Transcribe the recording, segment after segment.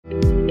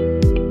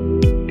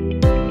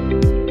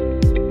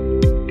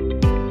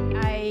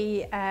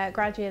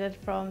graduated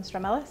from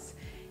Stranmillis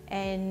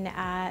in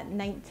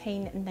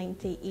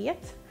 1998,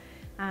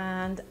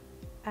 and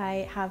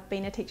I have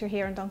been a teacher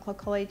here in Dunkeld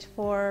College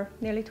for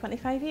nearly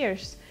 25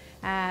 years.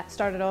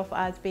 Started off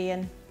as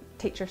being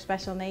teacher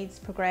special needs,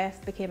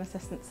 progressed, became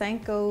assistant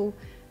Senko,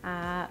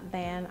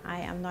 then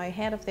I am now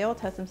head of the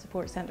Autism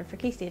Support Centre for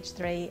Key Stage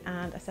 3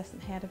 and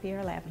assistant head of Year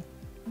 11.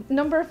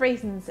 Number of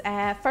reasons.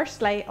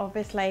 Firstly,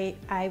 obviously,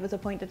 I was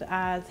appointed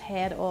as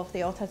head of the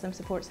Autism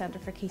Support Centre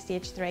for Key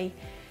Stage 3.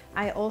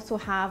 I also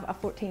have a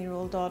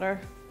 14-year-old daughter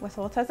with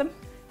autism,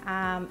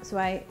 so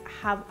I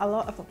have a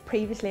lot of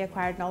previously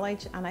acquired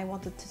knowledge, and I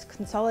wanted to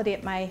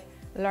consolidate my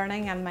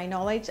learning and my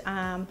knowledge.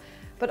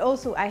 But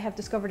also I have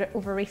discovered that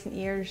over recent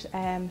years,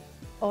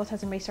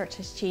 autism research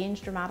has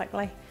changed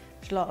dramatically.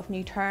 There's a lot of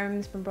new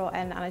terms been brought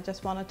in, and I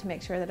just wanted to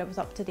make sure that it was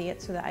up to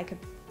date so that I could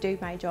do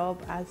my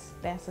job as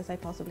best as I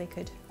possibly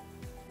could.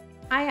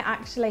 I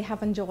actually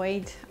have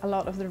enjoyed a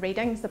lot of the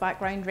readings, the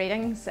background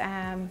readings.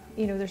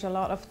 You know, there's a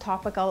lot of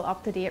topical,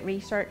 up-to-date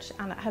research,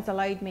 and it has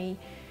allowed me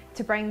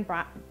to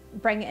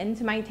bring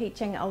into my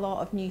teaching a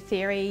lot of new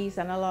theories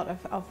and a lot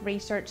of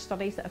research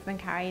studies that have been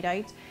carried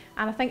out.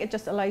 And I think it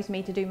just allows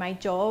me to do my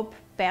job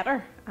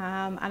better.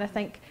 And I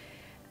think,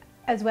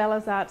 as well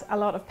as that, a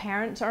lot of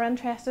parents are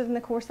interested in the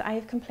course that I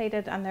have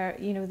completed, and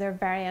they're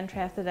very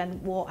interested in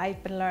what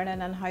I've been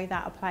learning and how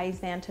that applies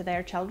then to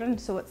their children.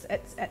 So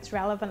it's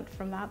relevant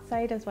from that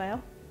side as well.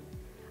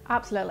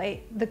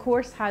 Absolutely, the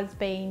course has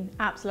been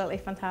absolutely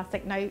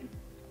fantastic. Now,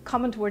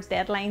 coming towards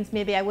deadlines,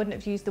 maybe I wouldn't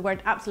have used the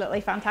word absolutely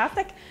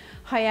fantastic.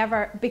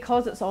 However,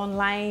 because it's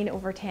online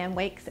over 10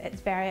 weeks, it's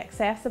very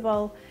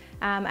accessible.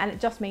 And it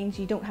just means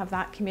you don't have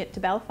that commute to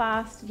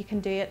Belfast. You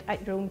can do it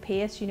at your own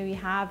pace. You know, you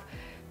have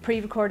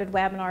pre-recorded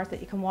webinars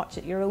that you can watch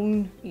at your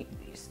own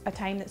a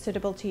time that's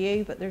suitable to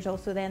you, but there's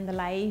also then the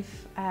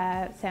live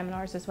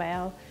seminars as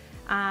well.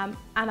 And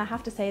I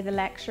have to say, the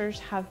lectures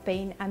have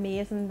been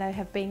amazing. They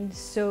have been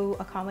so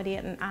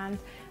accommodating and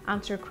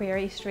answer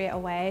queries straight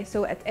away.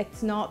 So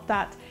it's not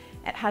that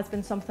it has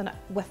been something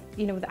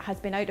that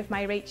has been out of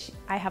my reach.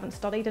 I haven't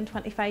studied in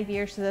 25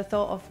 years, so the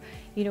thought of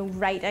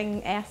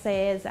writing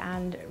essays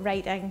and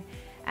writing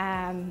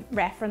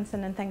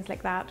referencing and things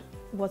like that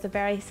was a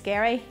very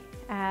scary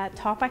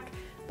topic,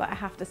 but I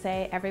have to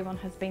say everyone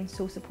has been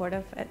so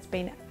supportive. It's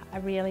been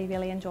a really,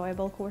 really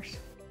enjoyable course.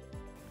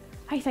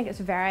 I think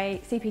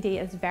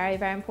CPD is very,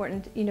 very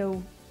important.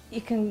 You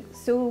can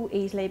so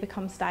easily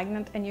become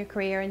stagnant in your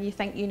career, and you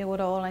think you know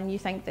it all, and you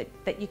think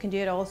that you can do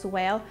it all so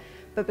well.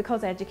 But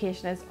because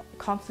education is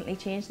constantly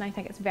changing, I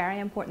think it's very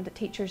important that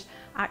teachers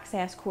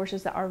access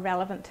courses that are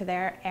relevant to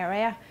their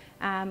area.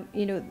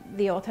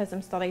 The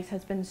Autism Studies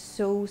has been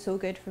so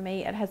good for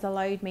me. It has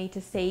allowed me to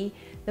see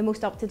the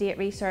most up-to-date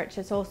research.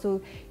 It's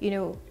also,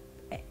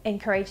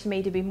 encouraged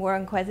me to be more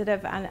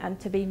inquisitive and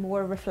to be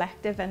more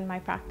reflective in my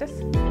practice.